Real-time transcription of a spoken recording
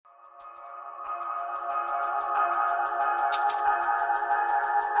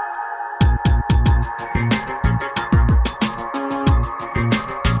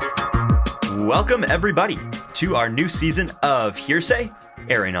Welcome, everybody, to our new season of Hearsay,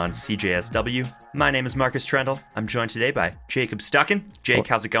 airing on CJSW. My name is Marcus Trendle. I'm joined today by Jacob Stucken. Jake,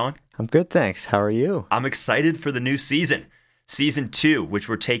 how's it going? I'm good, thanks. How are you? I'm excited for the new season, Season 2, which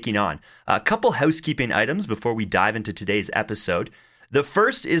we're taking on. A couple housekeeping items before we dive into today's episode. The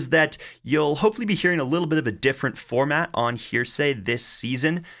first is that you'll hopefully be hearing a little bit of a different format on Hearsay this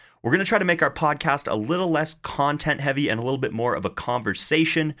season. We're going to try to make our podcast a little less content heavy and a little bit more of a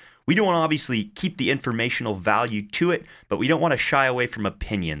conversation. We do want to obviously keep the informational value to it, but we don't want to shy away from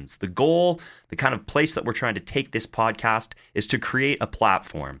opinions. The goal, the kind of place that we're trying to take this podcast is to create a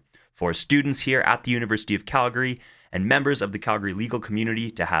platform for students here at the University of Calgary and members of the Calgary legal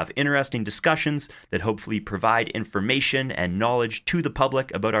community to have interesting discussions that hopefully provide information and knowledge to the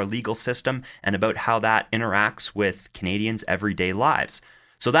public about our legal system and about how that interacts with Canadians' everyday lives.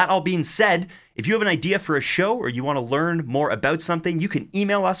 So that all being said, if you have an idea for a show or you want to learn more about something, you can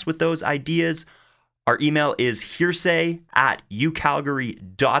email us with those ideas. Our email is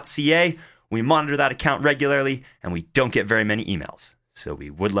hearsay@ucalgary.ca. We monitor that account regularly and we don't get very many emails. So we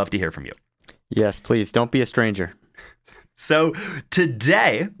would love to hear from you. Yes, please. Don't be a stranger. So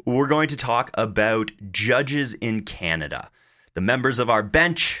today we're going to talk about judges in Canada. The members of our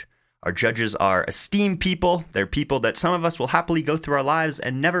bench. Our judges are esteemed people. They're people that some of us will happily go through our lives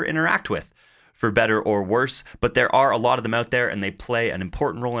and never interact with, for better or worse. But there are a lot of them out there, and they play an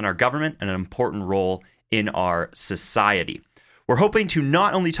important role in our government and an important role in our society. We're hoping to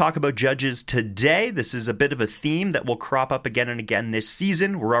not only talk about judges today, this is a bit of a theme that will crop up again and again this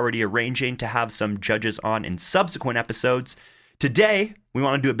season. We're already arranging to have some judges on in subsequent episodes. Today, we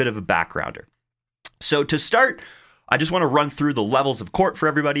want to do a bit of a backgrounder. So to start, I just want to run through the levels of court for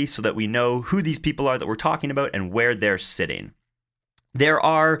everybody so that we know who these people are that we're talking about and where they're sitting. There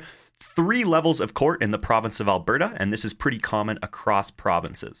are 3 levels of court in the province of Alberta, and this is pretty common across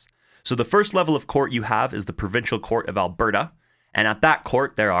provinces. So the first level of court you have is the Provincial Court of Alberta, and at that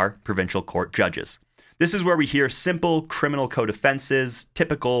court there are provincial court judges. This is where we hear simple criminal code offenses,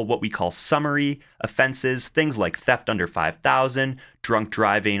 typical what we call summary offenses, things like theft under $5,000, drunk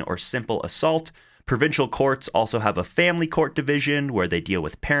driving, or simple assault. Provincial courts also have a family court division where they deal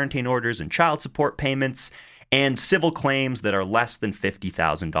with parenting orders and child support payments and civil claims that are less than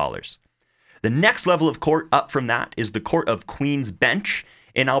 $50,000. The next level of court up from that is the Court of Queen's Bench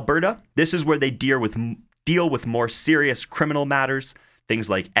in Alberta. This is where they deal with more serious criminal matters, things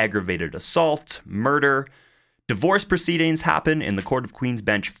like aggravated assault, murder. Divorce proceedings happen in the Court of Queen's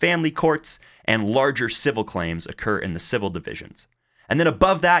Bench family courts, and larger civil claims occur in the civil divisions. And then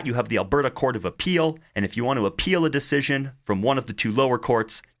above that, you have the Alberta Court of Appeal. And if you want to appeal a decision from one of the 2 lower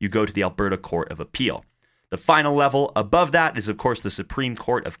courts, you go to the Alberta Court of Appeal. The final level above that is, of course, the Supreme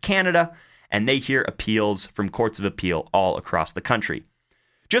Court of Canada, and they hear appeals from courts of appeal all across the country.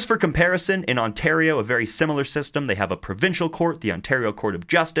 Just for comparison, in Ontario, a very similar system, they have a provincial court, the Ontario Court of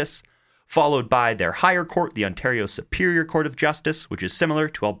Justice, followed by their higher court, the Ontario Superior Court of Justice, which is similar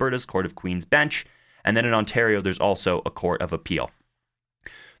to Alberta's Court of Queen's Bench. And then in Ontario, there's also a Court of Appeal.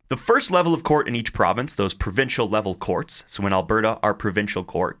 The first level of court in each province, those provincial level courts, so in Alberta, our provincial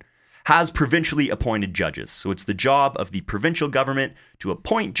court, has provincially appointed judges. So it's the job of the provincial government to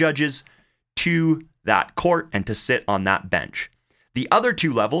appoint judges to that court and to sit on that bench. The other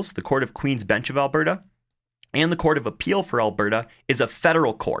 2 levels, the Court of Queen's Bench of Alberta and the Court of Appeal for Alberta, is a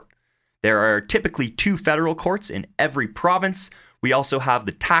federal court. There are typically 2 federal courts in every province. We also have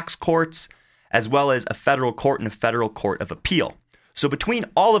the tax courts, as well as a federal court and a federal court of appeal. So between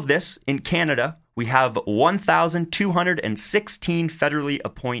all of this, in Canada, we have 1,216 federally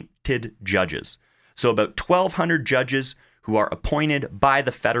appointed judges. So about 1,200 judges who are appointed by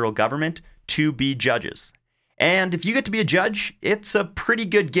the federal government to be judges. And if you get to be a judge, it's a pretty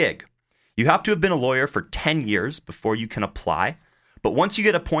good gig. You have to have been a lawyer for 10 years before you can apply. But once you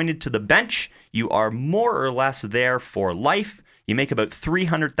get appointed to the bench, you are more or less there for life. You make about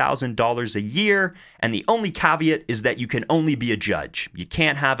 $300,000 a year, and the only caveat is that you can only be a judge. You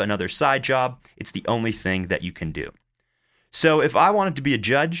can't have another side job. It's the only thing that you can do. So if I wanted to be a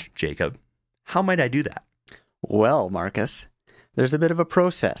judge, Jacob, how might I do that? Well, Marcus, there's a bit of a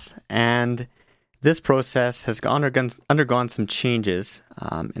process, and this process has undergone some changes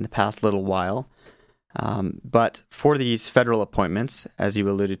in the past little while. But for these federal appointments, as you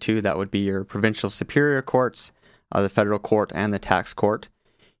alluded to, that would be your provincial superior courts, the federal court, and the tax court.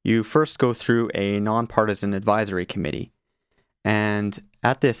 You first go through a nonpartisan advisory committee. And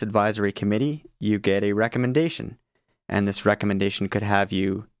at this advisory committee, you get a recommendation. And this recommendation could have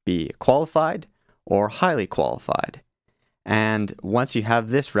you be qualified or highly qualified. And once you have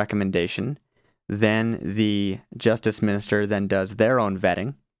this recommendation, then the justice minister then does their own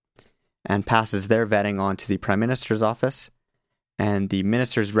vetting. and passes their vetting on to the Prime Minister's office. And the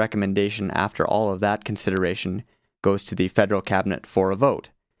Minister's recommendation after all of that consideration goes to the federal cabinet for a vote.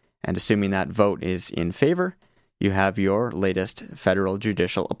 And assuming that vote is in favor, you have your latest federal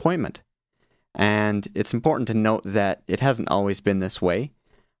judicial appointment. And it's important to note that it hasn't always been this way.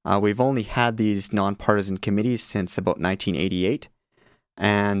 We've only had these nonpartisan committees since about 1988.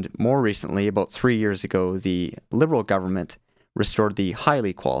 And more recently, about 3 years ago, the Liberal government restored the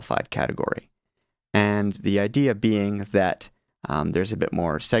highly qualified category. And the idea being that there's a bit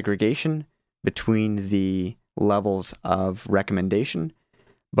more segregation between the levels of recommendation,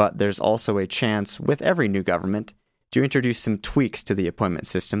 but there's also a chance with every new government to introduce some tweaks to the appointment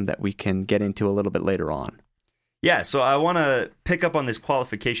system that we can get into a little bit later on. Yeah, so I want to pick up on this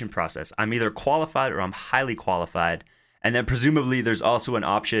qualification process. I'm either qualified or I'm highly qualified. And then presumably there's also an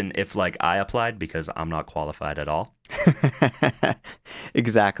option if like I applied because I'm not qualified at all.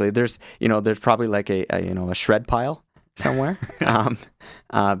 Exactly. There's probably like a shred pile somewhere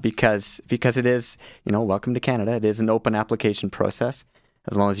because it is, welcome to Canada. It is an open application process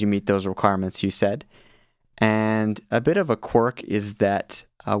as long as you meet those requirements you said. And a bit of a quirk is that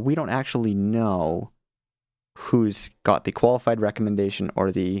we don't actually know who's got the qualified recommendation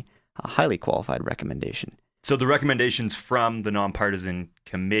or the highly qualified recommendation. So the recommendations from the nonpartisan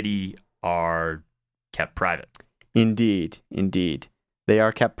committee are kept private. Indeed. They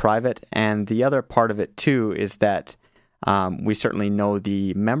are kept private. And the other part of it, too, is that we certainly know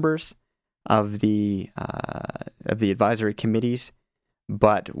the members of the advisory committees,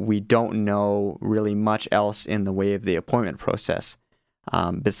 but we don't know really much else in the way of the appointment process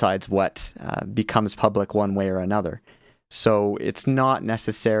besides what becomes public one way or another. So it's not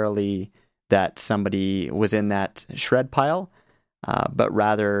necessarily that somebody was in that shred pile, but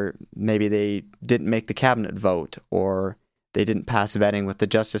rather maybe they didn't make the cabinet vote or they didn't pass vetting with the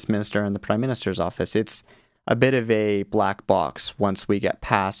Justice Minister and the Prime Minister's office. It's a bit of a black box once we get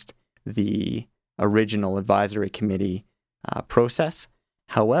past the original advisory committee process.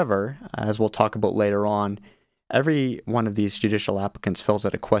 However, as we'll talk about later on, every one of these judicial applicants fills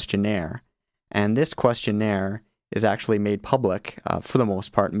out a questionnaire, and this questionnaire is actually made public, for the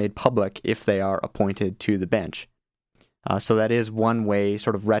most part, made public if they are appointed to the bench. So that is one way,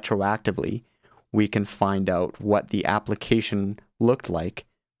 sort of retroactively, we can find out what the application looked like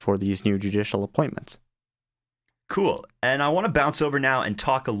for these new judicial appointments. Cool. And I want to bounce over now and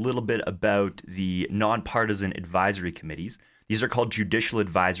talk a little bit about the nonpartisan advisory committees. These are called judicial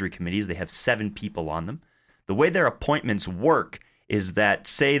advisory committees. They have 7 people on them. The way their appointments work is that,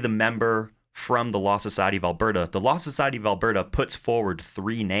 say, the member from the Law Society of Alberta, the Law Society of Alberta puts forward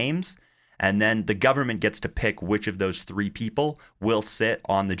 3 names, and then the government gets to pick which of those 3 people will sit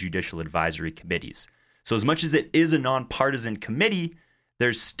on the judicial advisory committees. So as much as it is a nonpartisan committee,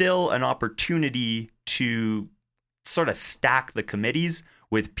 there's still an opportunity to sort of stack the committees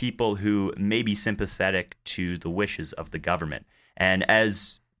with people who may be sympathetic to the wishes of the government. And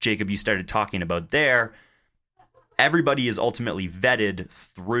as Jacob, you started talking about there, everybody is ultimately vetted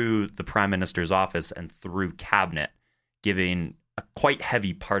through the Prime Minister's office and through cabinet, giving a quite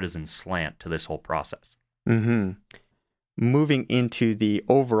heavy partisan slant to this whole process. Mm-hmm. Moving into the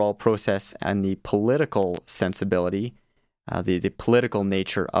overall process and the political sensibility, the political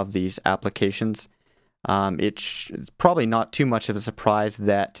nature of these applications, it's probably not too much of a surprise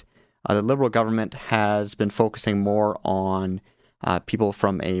that the Liberal government has been focusing more on people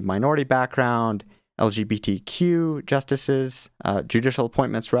from a minority background, LGBTQ justices, judicial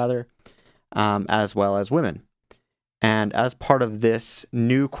appointments rather, as well as women. And as part of this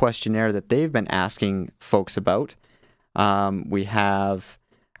new questionnaire that they've been asking folks about, we have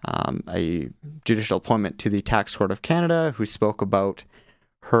a judicial appointment to the Tax Court of Canada who spoke about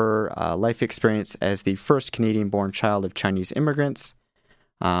her life experience as the first Canadian-born child of Chinese immigrants.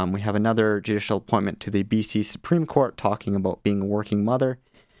 We have another judicial appointment to the BC Supreme Court talking about being a working mother,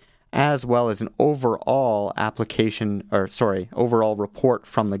 as well as an overall overall report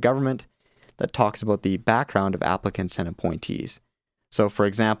from the government that talks about the background of applicants and appointees. So, for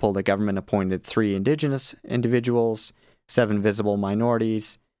example, the government appointed 3 Indigenous individuals, 7 visible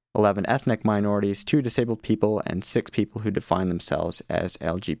minorities, 11 ethnic minorities, 2 disabled people, and 6 people who define themselves as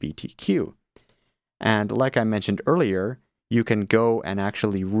LGBTQ. And like I mentioned earlier, you can go and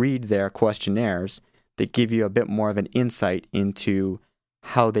actually read their questionnaires that give you a bit more of an insight into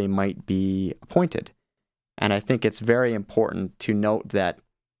how they might be appointed. And I think it's very important to note that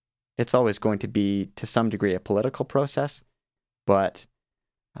it's always going to be, to some degree, a political process, but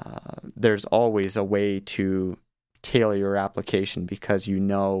there's always a way to tailor your application because you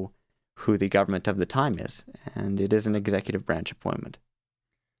know who the government of the time is, and it is an executive branch appointment.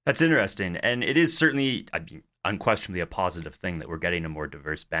 That's interesting. And it is certainly, unquestionably a positive thing that we're getting a more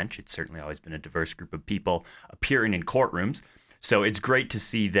diverse bench. It's certainly always been a diverse group of people appearing in courtrooms. So it's great to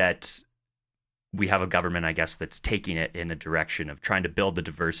see that we have a government, I guess, that's taking it in a direction of trying to build the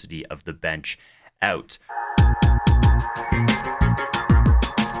diversity of the bench out.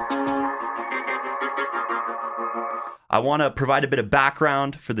 I want to provide a bit of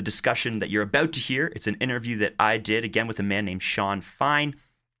background for the discussion that you're about to hear. It's an interview that I did, again, with a man named Sean Fine.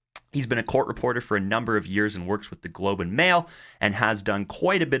 He's been a court reporter for a number of years and works with the Globe and Mail and has done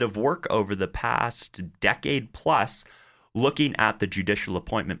quite a bit of work over the past decade plus looking at the judicial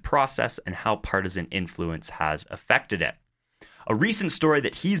appointment process and how partisan influence has affected it. A recent story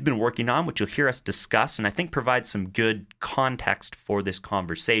that he's been working on, which you'll hear us discuss and I think provides some good context for this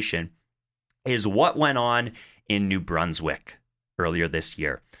conversation, is what went on in New Brunswick earlier this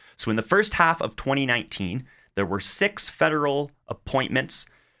year. So in the first half of 2019, there were 6 federal appointments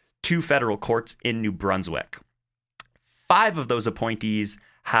to federal courts in New Brunswick. 5 of those appointees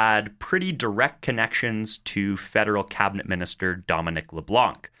had pretty direct connections to federal cabinet minister Dominic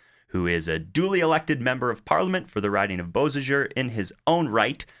LeBlanc, who is a duly elected member of parliament for the riding of Beausejour in his own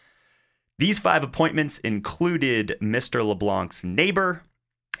right. These 5 appointments included Mr. LeBlanc's neighbor,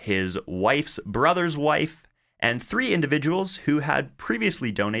 his wife's brother's wife, and 3 individuals who had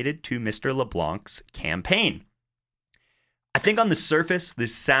previously donated to Mr. LeBlanc's campaign. I think on the surface,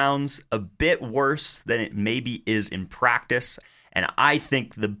 this sounds a bit worse than it maybe is in practice. And I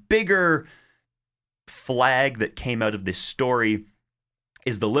think the bigger flag that came out of this story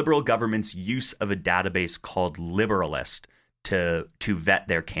is the Liberal government's use of a database called Liberalist to vet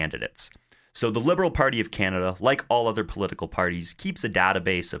their candidates. So the Liberal Party of Canada, like all other political parties, keeps a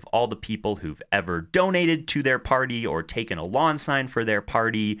database of all the people who've ever donated to their party or taken a lawn sign for their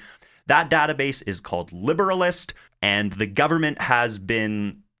party. That database is called Liberalist, and the government has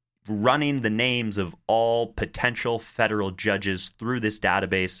been running the names of all potential federal judges through this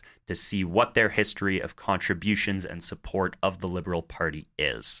database to see what their history of contributions and support of the Liberal Party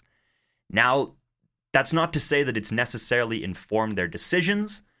is. Now, that's not to say that it's necessarily informed their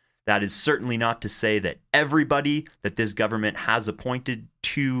decisions. That is certainly not to say that everybody that this government has appointed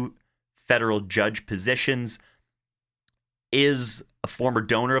to federal judge positions is a former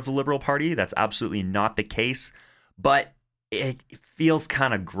donor of the Liberal Party. That's absolutely not the case. But it feels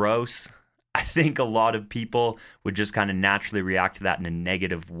kind of gross. I think a lot of people would just kind of naturally react to that in a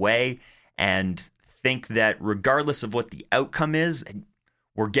negative way and think that regardless of what the outcome is,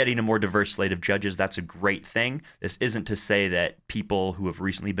 we're getting a more diverse slate of judges. That's a great thing. This isn't to say that people who have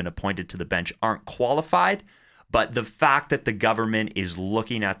recently been appointed to the bench aren't qualified, but the fact that the government is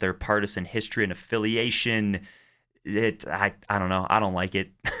looking at their partisan history and affiliation, I don't know. I don't like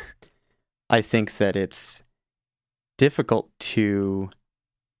it. I think that it's difficult to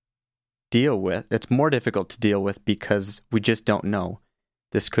deal with. It's more difficult to deal with because we just don't know.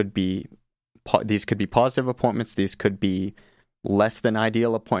 These could be positive appointments. These could be less than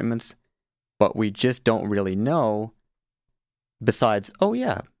ideal appointments, but we just don't really know. Besides, oh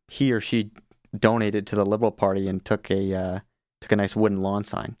yeah, he or she donated to the Liberal Party and took a nice wooden lawn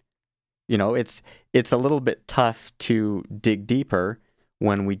sign. You know, it's a little bit tough to dig deeper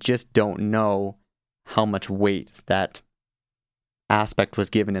when we just don't know how much weight that aspect was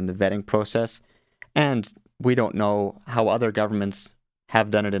given in the vetting process, and we don't know how other governments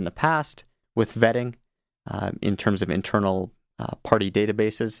have done it in the past with vetting in terms of internal party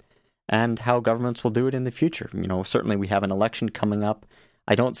databases, and how governments will do it in the future. You know, certainly we have an election coming up.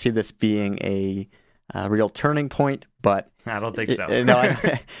 I don't see this being a real turning point, but I don't think so.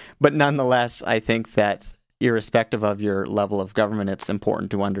 But nonetheless, I think that irrespective of your level of government, it's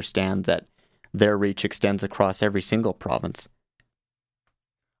important to understand that their reach extends across every single province.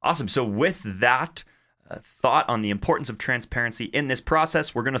 Awesome. So with that thought on the importance of transparency in this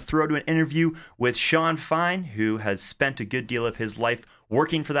process, we're going to throw to an interview with Sean Fine, who has spent a good deal of his life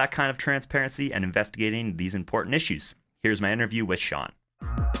working for that kind of transparency and investigating these important issues. Here's my interview with Sean.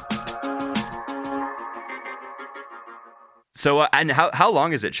 So, and how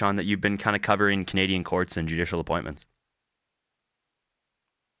long is it, Sean, that you've been kind of covering Canadian courts and judicial appointments?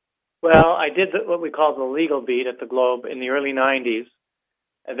 Well, I did what we call the legal beat at the Globe in the early 90s.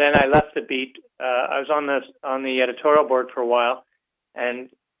 And then I left the beat. I was on the editorial board for a while, and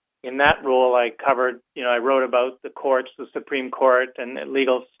in that role, I covered. I wrote about the courts, the Supreme Court, and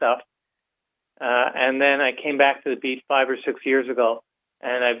legal stuff. And then I came back to the beat 5 or 6 years ago,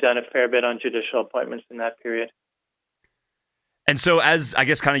 and I've done a fair bit on judicial appointments in that period. And so as, I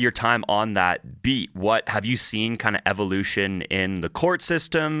guess, kind of your time on that beat, what have you seen kind of evolution in the court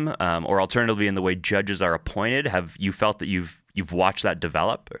system, or alternatively in the way judges are appointed? Have you felt that you've watched that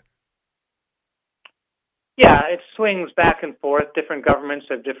develop? Yeah, it swings back and forth. Different governments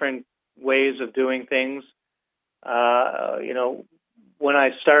have different ways of doing things. When I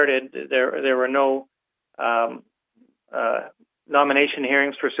started, there were no nomination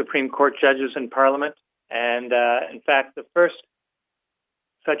hearings for Supreme Court judges in Parliament. And in fact, the first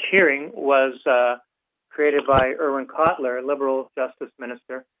such hearing was created by Irwin Cotler, a Liberal Justice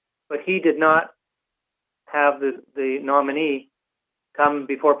Minister, but he did not have the nominee come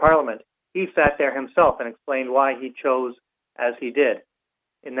before Parliament. He sat there himself and explained why he chose as he did.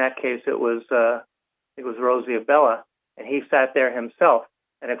 In that case, it was Rosie Abella, and he sat there himself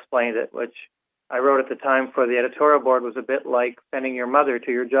and explained it, which I wrote at the time for the editorial board was a bit like sending your mother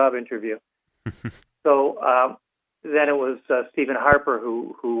to your job interview. So then it was Stephen Harper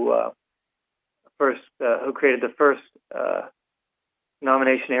who created the first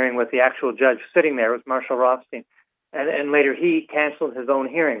nomination hearing with the actual judge sitting there. It was Marshall Rothstein, and later he canceled his own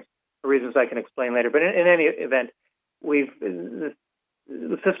hearings for reasons I can explain later. But in any event, the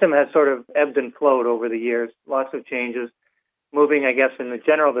system has sort of ebbed and flowed over the years. Lots of changes, moving, I guess, in the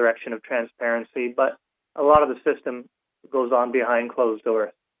general direction of transparency, but a lot of the system goes on behind closed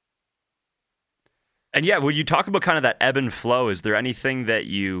doors. And yeah, when you talk about kind of that ebb and flow, is there anything that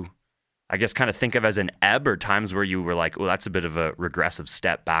you, I guess, kind of think of as an ebb, or times where you were like, well, that's a bit of a regressive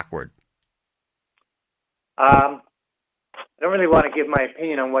step backward? I don't really want to give my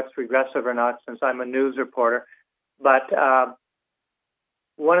opinion on what's regressive or not, since I'm a news reporter, but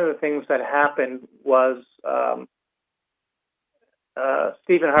one of the things that happened was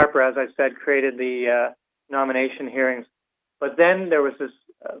Stephen Harper, as I said, created the nomination hearings, but then there was this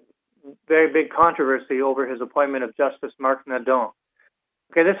very big controversy over his appointment of Justice Marc Nadon.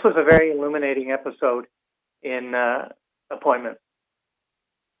 Okay, this was a very illuminating episode in appointments.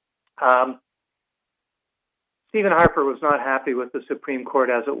 Stephen Harper was not happy with the Supreme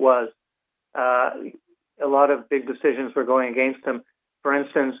Court as it was. A lot of big decisions were going against him. For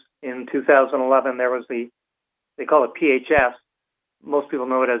instance, in 2011, there was they call it PHS. Most people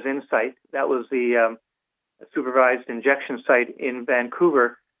know it as Insight. That was the supervised injection site in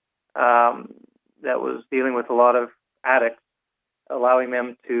Vancouver that was dealing with a lot of addicts, allowing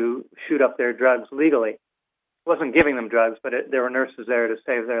them to shoot up their drugs legally. It wasn't giving them drugs, but there were nurses there to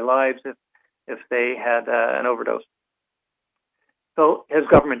save their lives if they had an overdose. So his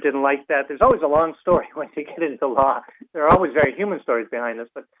government didn't like that. There's always a long story when you get into law. There are always very human stories behind this,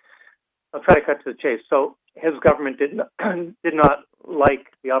 but I'll try to cut to the chase. So his government did not like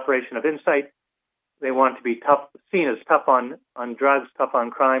the operation of Insight. They wanted to be tough, seen as tough on drugs, tough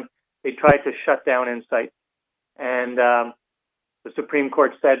on crime. They tried to shut down Insight. And the Supreme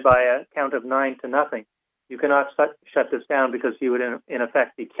Court said by a count of 9-0, you cannot shut this down because you would, in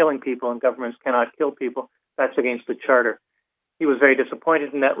effect, be killing people, and governments cannot kill people. That's against the Charter. He was very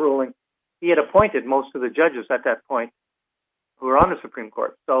disappointed in that ruling. He had appointed most of the judges at that point who were on the Supreme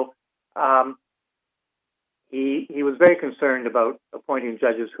Court. So he was very concerned about appointing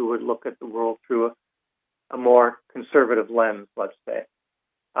judges who would look at the world through a more conservative lens, let's say.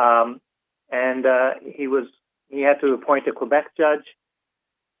 He had to appoint a Quebec judge,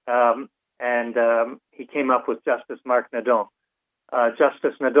 and he came up with Justice Marc Nadon.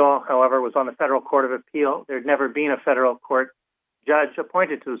 Justice Nadon, however, was on the Federal Court of Appeal. There had never been a federal court judge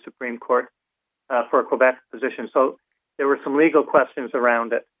appointed to the Supreme Court for a Quebec position, so there were some legal questions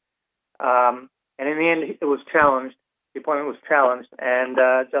around it. And in the end, it was challenged. The appointment was challenged, and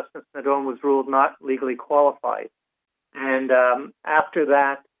Justice Nadon was ruled not legally qualified. And after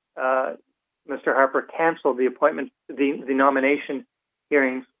that, Mr. Harper canceled the appointment, the nomination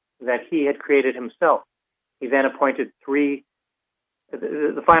hearings that he had created himself. He then appointed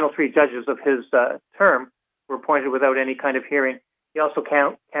the final three judges of his term were appointed without any kind of hearing. He also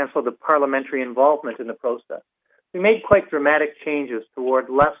canceled the parliamentary involvement in the process. We made quite dramatic changes toward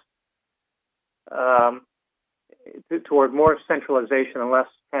toward more centralization and less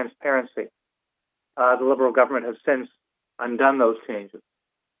transparency. The Liberal government has since undone those changes.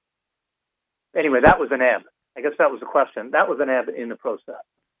 Anyway, that was an ebb. I guess that was the question. That was an ebb in the process.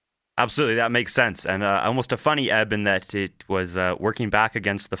 Absolutely, that makes sense. And almost a funny ebb in that it was working back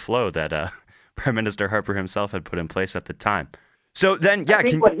against the flow that Prime Minister Harper himself had put in place at the time. So then, yeah.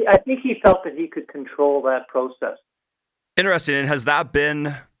 I think he felt that he could control that process. Interesting. And has that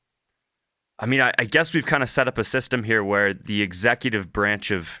been... I mean, I guess we've kind of set up a system here where the executive branch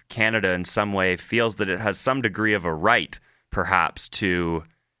of Canada in some way feels that it has some degree of a right, perhaps, to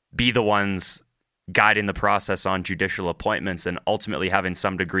be the ones guiding the process on judicial appointments and ultimately having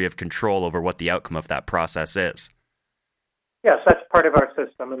some degree of control over what the outcome of that process is. Yes, that's part of our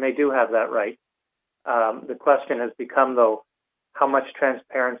system, and they do have that right. The question has become, though, how much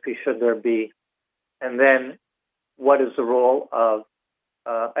transparency should there be? And then what is the role of,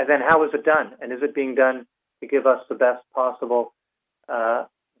 and then how is it done? And is it being done to give us the best possible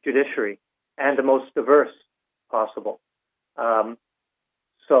judiciary and the most diverse possible?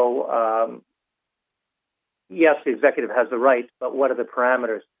 Yes, the executive has the right, but what are the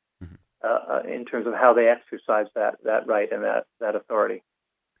parameters in terms of how they exercise that right and that authority?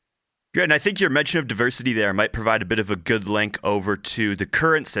 Good. And I think your mention of diversity there might provide a bit of a good link over to the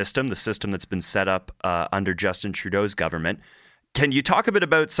current system, the system that's been set up under Justin Trudeau's government. Can you talk a bit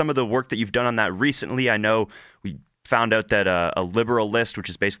about some of the work that you've done on that recently? I know we found out that a liberal list, which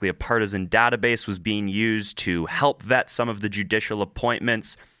is basically a partisan database, was being used to help vet some of the judicial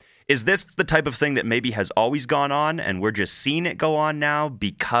appointments. Is this the type of thing that maybe has always gone on and we're just seeing it go on now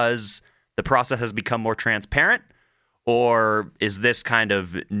because the process has become more transparent? Or is this kind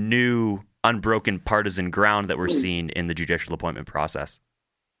of new, unbroken partisan ground that we're seeing in the judicial appointment process?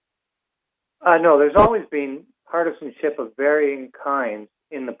 No, there's always been partisanship of varying kinds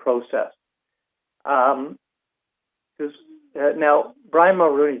in the process. Now, Brian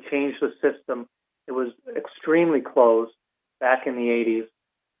Mulroney changed the system. It was extremely closed back in the 80s. It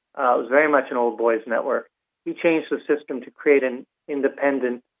was very much an old boys network. He changed the system to create an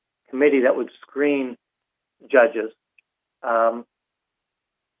independent committee that would screen judges.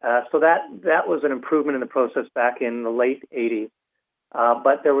 So that was an improvement in the process back in the late 80s.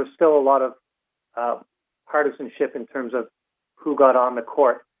 But there was still a lot of partisanship in terms of who got on the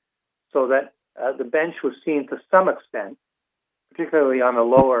court, so that the bench was seen to some extent, particularly on the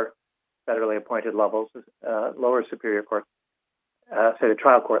lower federally appointed levels, lower superior courts, say the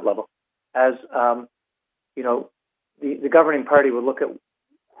trial court level, as the governing party would look at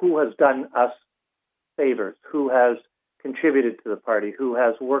who has done us favors, who has contributed to the party, who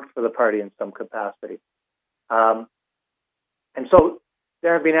has worked for the party in some capacity. And so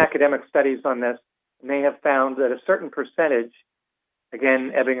there have been academic studies on this, and they have found that a certain percentage,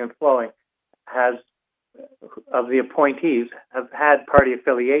 again, ebbing and flowing, of the appointees have had party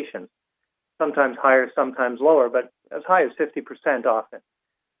affiliations, sometimes higher, sometimes lower, but as high as 50% often.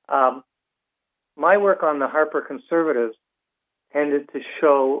 My work on the Harper Conservatives tended to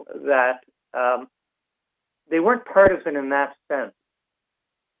show that they weren't partisan in that sense.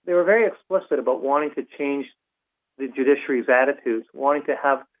 They were very explicit about wanting to change the judiciary's attitudes, wanting to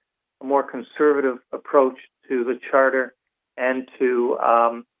have a more conservative approach to the charter and to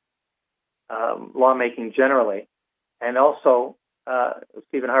lawmaking generally. And also,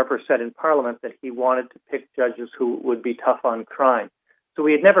 Stephen Harper said in Parliament that he wanted to pick judges who would be tough on crime. So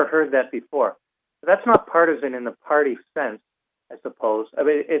we had never heard that before. But that's not partisan in the party sense, I suppose. I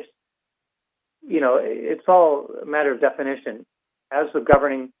mean, it's all a matter of definition. As the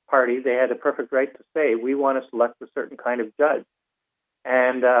governing party, they had a perfect right to say, we want to select a certain kind of judge.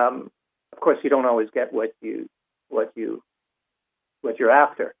 And of course, you don't always get what you're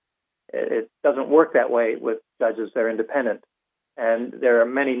after. It doesn't work that way with judges. They're independent. And there are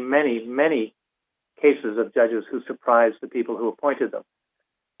many, many, many cases of judges who surprised the people who appointed them.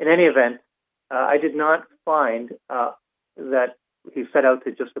 In any event, I did not find that he set out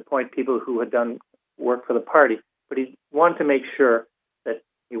to just appoint people who had done work for the party, but he wanted to make sure that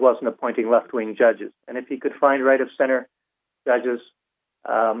he wasn't appointing left-wing judges. And if he could find right-of-center judges,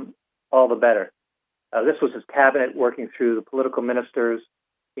 all the better. This was his cabinet working through the political ministers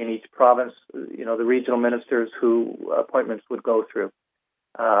in each province, the regional ministers who appointments would go through.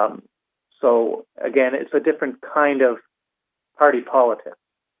 So again, it's a different kind of party politics.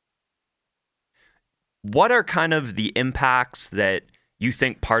 What are kind of the impacts that you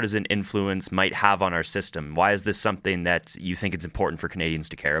think partisan influence might have on our system? Why is this something that you think it's important for Canadians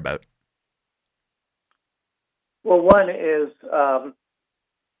to care about? Well, one is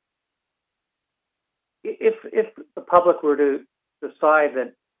if the public were to decide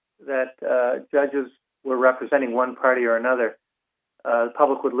that judges were representing one party or another, the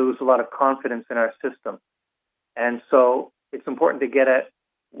public would lose a lot of confidence in our system. And so it's important to get at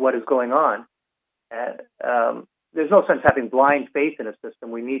what is going on. And there's no sense having blind faith in a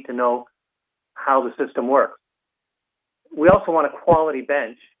system. We need to know how the system works. We also want a quality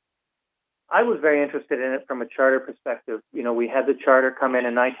bench. I was very interested in it from a charter perspective. We had the charter come in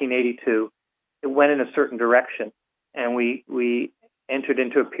 1982. It went in a certain direction, and we entered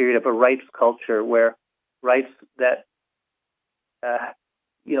into a period of a rights culture where rights that,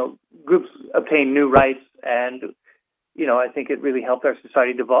 groups obtain new rights, and I think it really helped our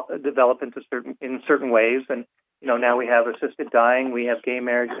society develop in certain ways. And, now we have assisted dying, we have gay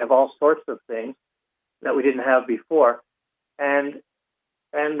marriage, we have all sorts of things that we didn't have before. And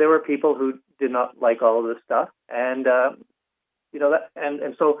there were people who did not like all of this stuff. And,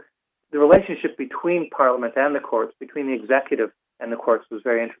 and so the relationship between Parliament and the courts, between the executive and the courts, was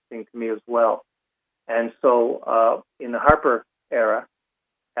very interesting to me as well. And so in the Harper era,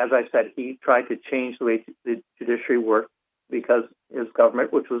 as I said, he tried to change the way the judiciary worked because his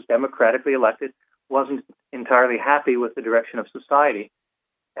government, which was democratically elected, wasn't entirely happy with the direction of society.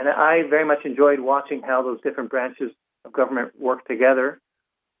 And I very much enjoyed watching how those different branches of government work together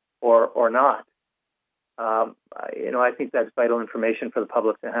or not. I think that's vital information for the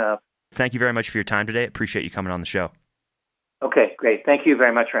public to have. Thank you very much for your time today. Appreciate you coming on the show. Okay, great. Thank you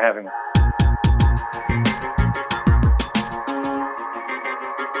very much for having me.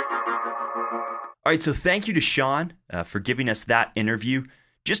 All right, so thank you to Sean for giving us that interview.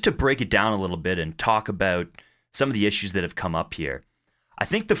 Just to break it down a little bit and talk about some of the issues that have come up here. I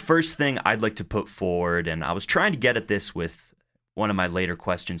think the first thing I'd like to put forward, and I was trying to get at this with one of my later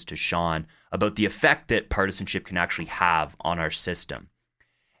questions to Sean, about the effect that partisanship can actually have on our system.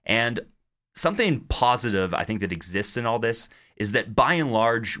 And something positive I think that exists in all this is that by and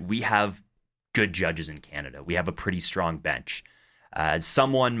large, we have good judges in Canada. We have a pretty strong bench. As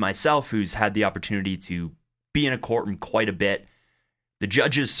someone myself who's had the opportunity to be in a courtroom quite a bit, the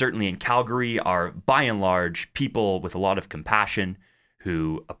judges certainly in Calgary are by and large people with a lot of compassion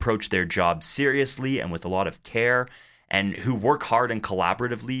who approach their job seriously and with a lot of care and who work hard and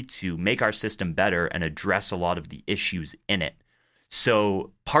collaboratively to make our system better and address a lot of the issues in it.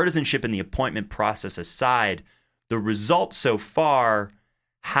 So partisanship in the appointment process aside, the result so far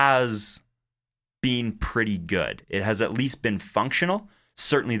has been pretty good. It has at least been functional.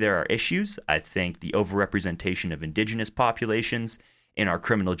 Certainly there are issues. I think the overrepresentation of Indigenous populations in our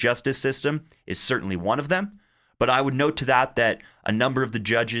criminal justice system is certainly one of them. But I would note to that a number of the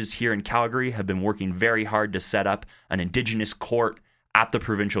judges here in Calgary have been working very hard to set up an Indigenous court at the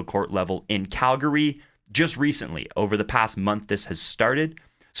provincial court level in Calgary just recently. Over the past month, this has started.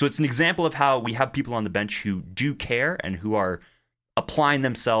 So it's an example of how we have people on the bench who do care and who are applying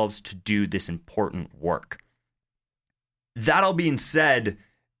themselves to do this important work. That all being said,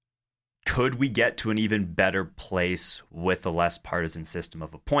 could we get to an even better place with a less partisan system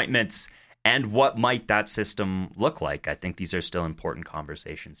of appointments? And what might that system look like? I think these are still important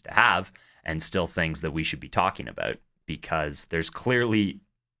conversations to have and still things that we should be talking about because there's clearly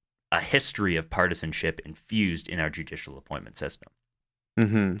a history of partisanship infused in our judicial appointment system.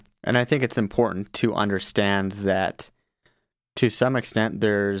 Mm-hmm. And I think it's important to understand that to some extent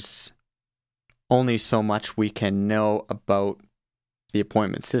there's only so much we can know about the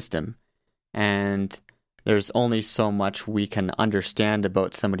appointment system. And there's only so much we can understand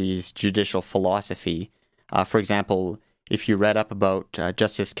about somebody's judicial philosophy. For example, if you read up about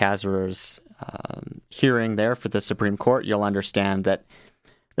Justice Kazar's hearing there for the Supreme Court, you'll understand that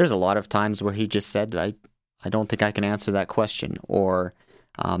there's a lot of times where he just said, I don't think I can answer that question, or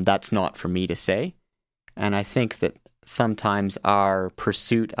that's not for me to say. And I think that sometimes our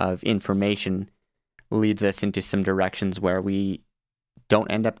pursuit of information leads us into some directions where we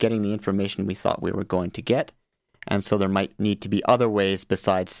don't end up getting the information we thought we were going to get. And so there might need to be other ways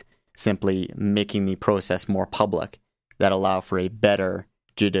besides simply making the process more public that allow for a better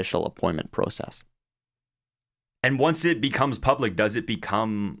judicial appointment process. And once it becomes public, does it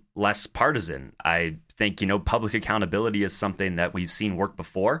become less partisan? I think, public accountability is something that we've seen work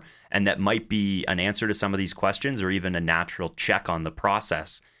before, and that might be an answer to some of these questions or even a natural check on the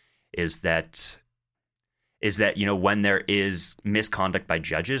process is that when there is misconduct by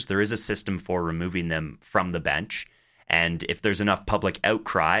judges, there is a system for removing them from the bench. And if there's enough public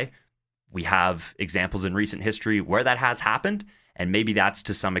outcry, we have examples in recent history where that has happened. And maybe that's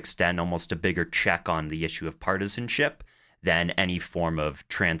to some extent almost a bigger check on the issue of partisanship than any form of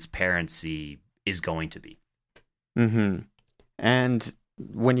transparency is going to be. Mm-hmm. And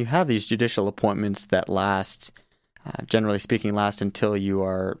when you have these judicial appointments that last, generally speaking, last until you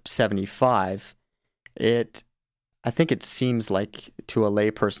are 75, I think it seems like to a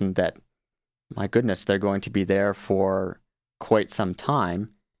layperson that, my goodness, they're going to be there for quite some time.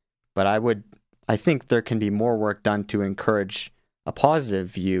 But I think there can be more work done to encourage a positive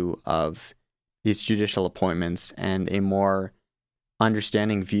view of these judicial appointments and a more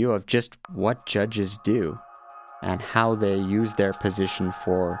understanding view of just what judges do and how they use their position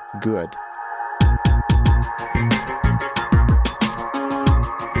for good.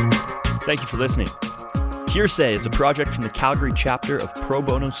 Thank you for listening. Hearsay is a project from the Calgary chapter of Pro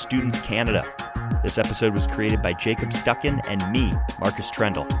Bono Students Canada. This episode was created by Jacob Stucken and me, Marcus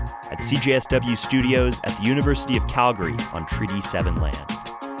Trendle, at CJSW Studios at the University of Calgary on Treaty 7 land.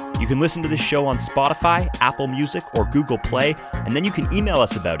 You can listen to this show on Spotify, Apple Music, or Google Play, and then you can email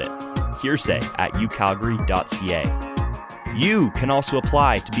us about it, hearsay@ucalgary.ca. You can also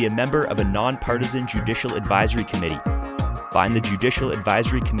apply to be a member of a nonpartisan Judicial Advisory Committee. Find the Judicial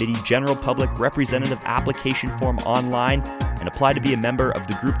Advisory Committee General Public Representative application form online and apply to be a member of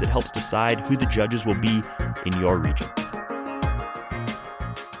the group that helps decide who the judges will be in your region.